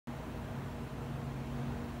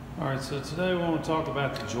Alright, so today we want to talk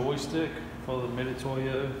about the joystick for the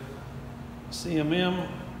Mitutoyo CMM.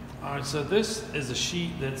 Alright, so this is a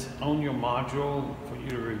sheet that's on your module for you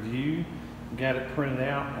to review. Got it printed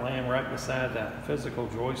out, laying right beside that physical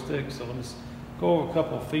joystick. So let's go over a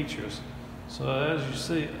couple of features. So as you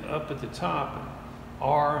see up at the top,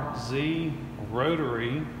 R, Z,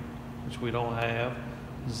 rotary, which we don't have,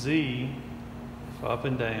 Z, up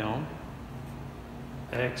and down,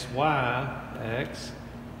 X, Y, X,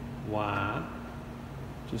 Y,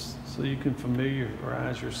 just so you can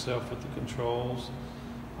familiarize yourself with the controls.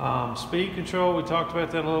 Speed control, we talked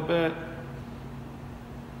about that a little bit.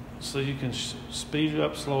 So you can speed it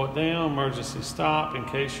up, slow it down, emergency stop in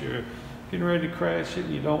case you're getting ready to crash it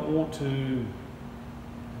and you don't want to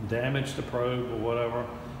damage the probe or whatever.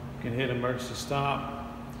 You can hit emergency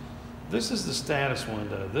stop. This is the status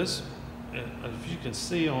window. This, if you can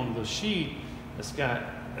see on the sheet, it's got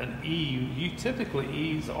an E. Typically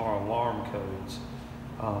E's are alarm codes,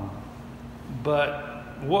 but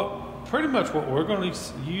pretty much what we're going to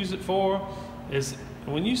use it for is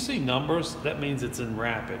when you see numbers, that means it's in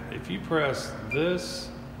rapid. If you press this,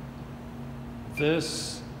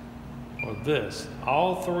 this, or this,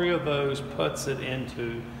 all three of those puts it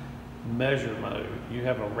into measure mode. You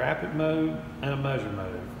have a rapid mode and a measure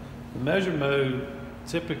mode. The measure mode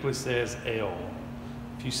typically says L.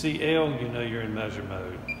 If you see L, you know you're in measure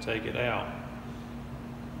mode. Take it out.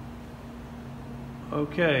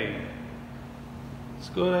 Okay, let's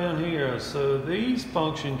go down here. So these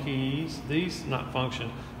function keys,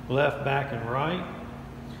 left, back, and right,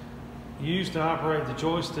 used to operate the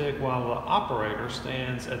joystick while the operator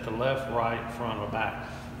stands at the left, right, front, or back.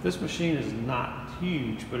 This machine is not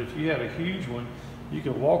huge, but if you have a huge one, you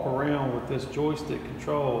can walk around with this joystick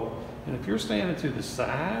control, and if you're standing to the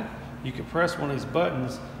side, you can press one of these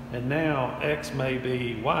buttons, and now X may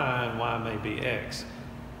be Y and Y may be X.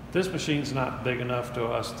 This machine's not big enough to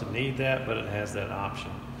us to need that, but it has that option.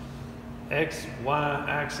 X, Y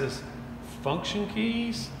axis function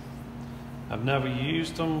keys, I've never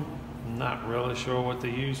used them. Not really sure what they're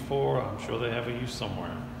used for. I'm sure they have a use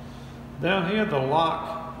somewhere. Down here, the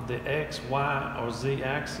lock, the X, Y, or Z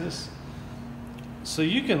axis. So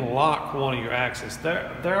you can lock one of your axes.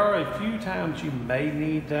 There are a few times you may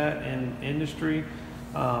need that in industry.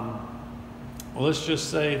 Let's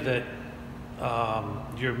just say that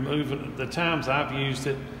you're moving. The times I've used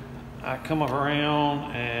it, I come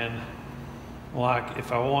around and like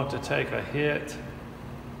if I want to take a hit,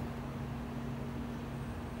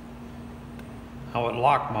 I would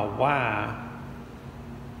lock my Y.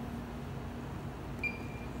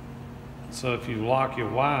 So if you lock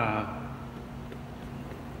your Y,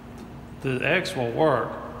 the X will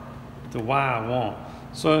work, the Y won't.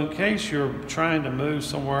 So in case you're trying to move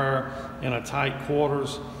somewhere in a tight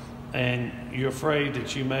quarters and you're afraid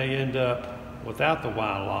that you may end up without the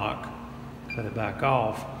Y lock, cut it back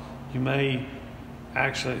off, you may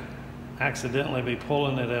actually accidentally be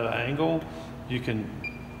pulling it at an angle. You can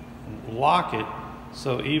lock it,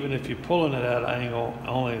 so even if you're pulling it at an angle,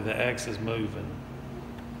 only the X is moving.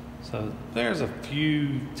 So there's a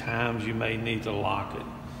few times you may need to lock it.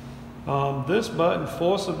 This button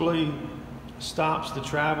forcibly stops the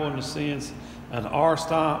travel in the sense an R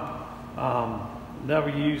stop. Never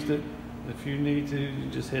used it. If you need to, you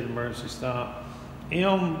just hit emergency stop.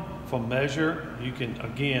 M for measure. You can,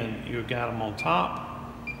 again, you've got them on top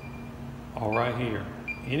or right here.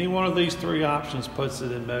 Any one of these three options puts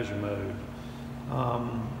it in measure mode.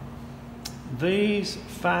 These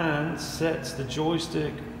find sets the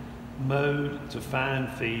joystick mode to find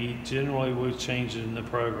feed. Generally we'll change it in the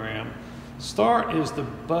program. Start is the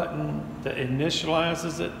button that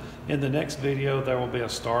initializes it. In the next video there will be a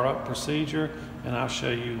startup procedure and I'll show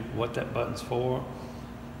you what that button's for.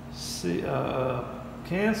 See,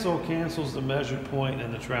 cancel cancels the measured point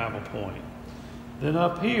and the travel point. Then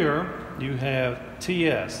up here you have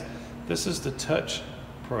TS. This is the touch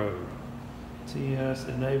probe. TS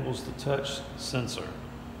enables the touch sensor.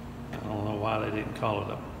 I don't know why they didn't call it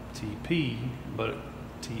a TP, but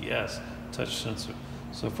TS, touch sensor.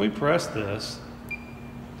 So if we press this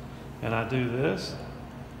and I do this,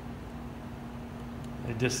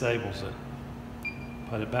 it disables it.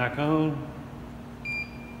 Put it back on,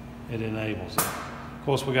 it enables it. Of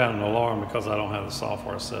course we got an alarm because I don't have the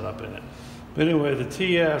software set up in it. But anyway, the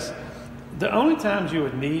TS, the only times you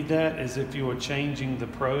would need that is if you were changing the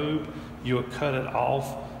probe, you would cut it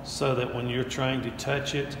off so that when you're trying to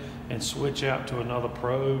touch it and switch out to another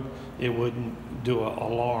probe, it wouldn't do an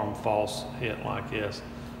alarm false hit like this.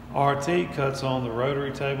 RT cuts on the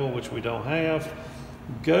rotary table, which we don't have.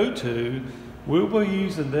 Go to We'll be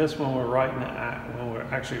using this when we're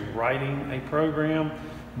actually writing a program.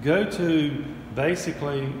 Go to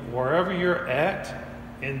basically wherever you're at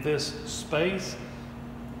in this space,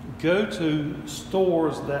 go to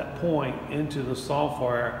stores that point into the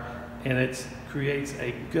software, and it creates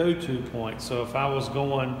a go-to point. So if I was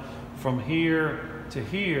going from here to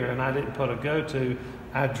here and I didn't put a go-to,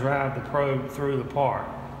 I'd drive the probe through the part.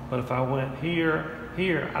 But if I went here,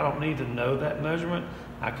 I don't need to know that measurement.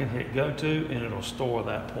 I can hit go-to and it'll store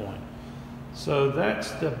that point. So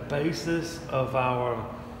that's the basis of our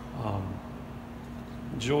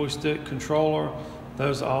joystick controller.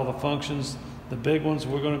 Those are all the functions. The big ones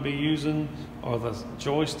we're going to be using are the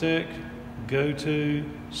joystick, go to,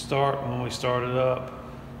 start when we start it up,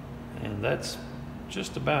 and that's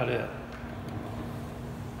just about it.